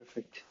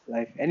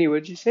life. Anyway,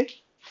 what'd you say?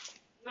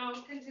 No,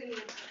 continue.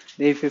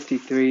 Day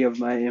 53 of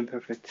my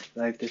imperfect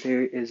life.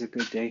 Today is a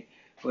good day.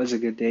 Was a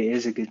good day.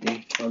 Is a good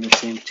day. All the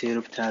same.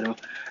 Potato.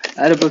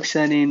 I had a book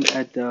signing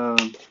at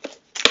the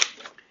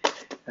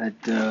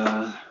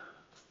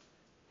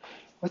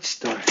what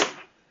store?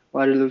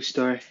 Waterloo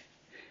store.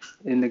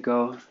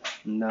 Indigo.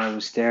 And I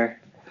was there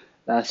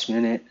last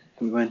minute.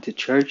 We went to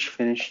church.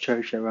 Finished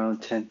church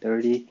around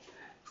 10:30.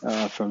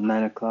 From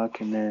 9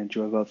 o'clock, and then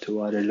drove up to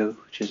Waterloo,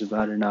 which is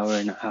about an hour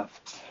and a half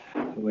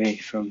away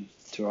from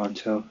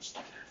Toronto.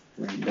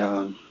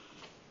 And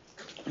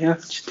yeah,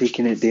 just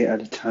taking it day at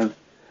a time,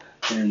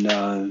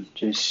 and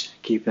just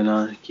keeping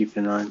on.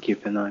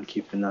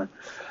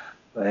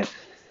 But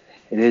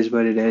it is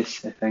what it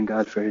is. I thank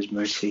God for His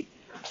mercy,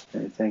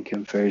 and I thank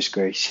Him for His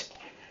grace.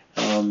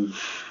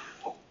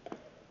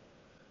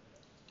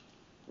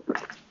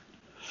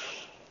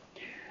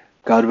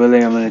 God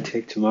willing, I'm going to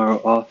take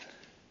tomorrow off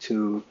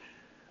to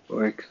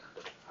work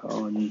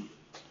on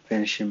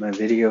finishing my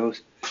videos,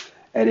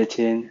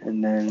 editing,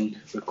 and then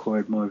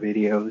record more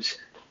videos,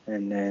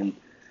 and then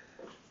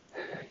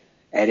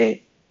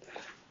edit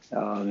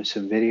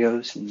some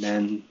videos, and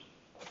then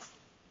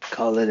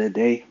call it a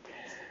day.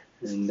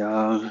 And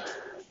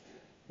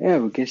yeah,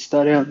 we'll get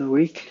started on the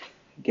week,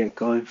 get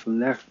going from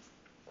there.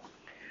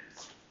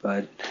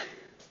 But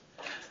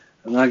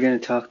I'm not going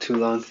to talk too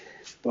long.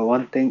 But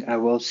one thing I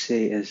will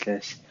say is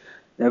this: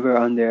 never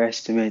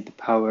underestimate the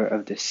power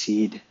of the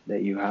seed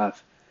that you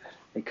have.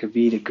 It could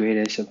be the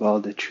greatest of all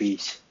the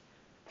trees.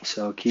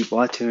 So keep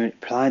watering,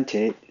 plant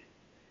it,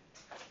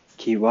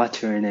 keep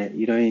watering it.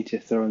 You don't need to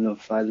throw no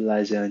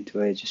fertilizer into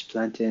it. Just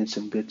plant it in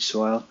some good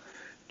soil.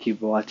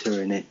 Keep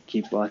watering it.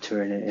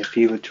 If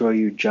people throw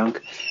you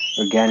junk,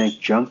 organic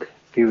junk,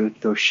 people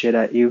throw shit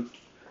at you,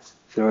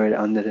 throw it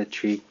under the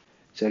tree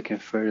so it can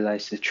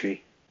fertilize the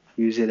tree.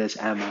 Use it as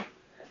ammo.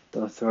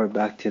 Don't throw it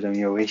back to them.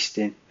 You're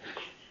wasting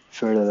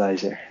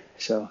fertilizer.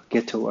 So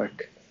get to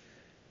work.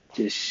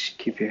 Just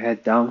keep your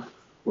head down.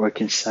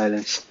 Work in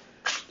silence.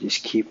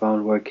 Just keep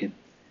on working.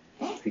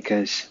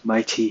 Because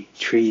mighty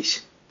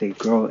trees, they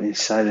grow in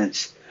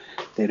silence.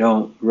 They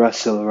don't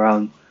rustle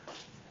around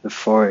the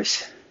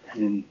forest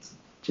and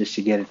just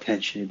to get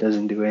attention. It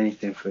doesn't do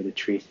anything for the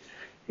tree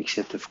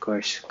except, of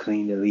course,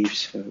 clean the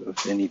leaves of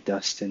any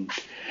dust and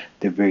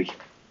debris.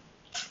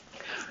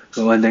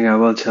 But one thing I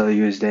will tell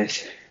you is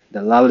this: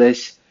 the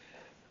loudest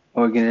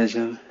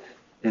organism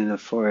in the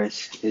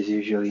forest is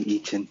usually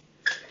eaten.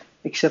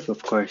 Except,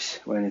 of course,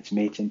 when it's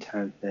mating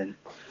time, then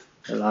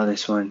the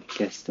loudest one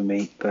gets the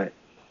mate. But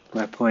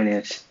my point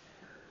is,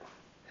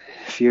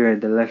 if you're a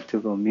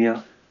delectable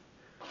meal,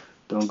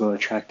 don't go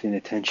attracting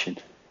attention.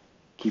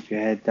 Keep your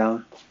head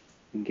down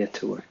and get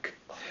to work.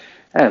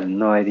 I have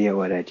no idea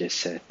what I just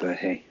said, but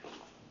hey,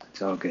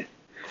 it's all good.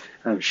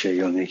 I'm sure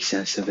you'll make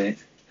sense of it.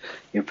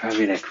 You're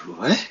probably like,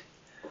 what?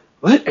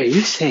 What are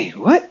you saying?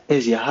 What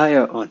is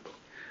Yahya on?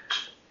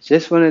 It's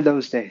just one of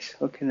those days.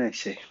 What can I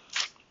say?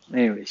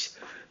 Anyways,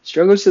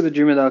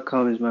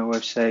 strugglesofadreamer.com is my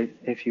website.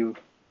 If you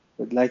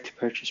would like to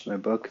purchase my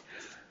book,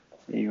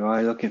 and you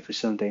are looking for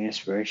something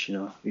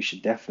inspirational, you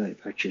should definitely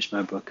purchase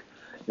my book.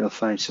 You'll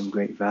find some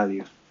great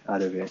value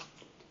out of it,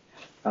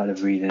 out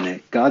of reading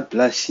it. God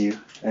bless you,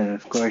 and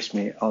of course,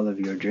 may all of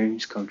your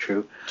dreams come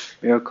true.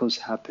 Miracles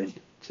happen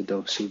to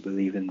those who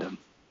believe in them.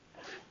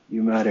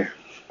 You matter.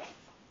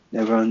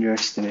 Never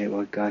underestimate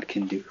what God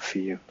can do for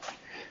you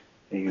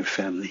and your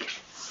family.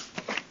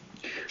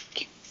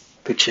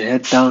 Put your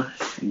head down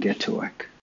and get to work.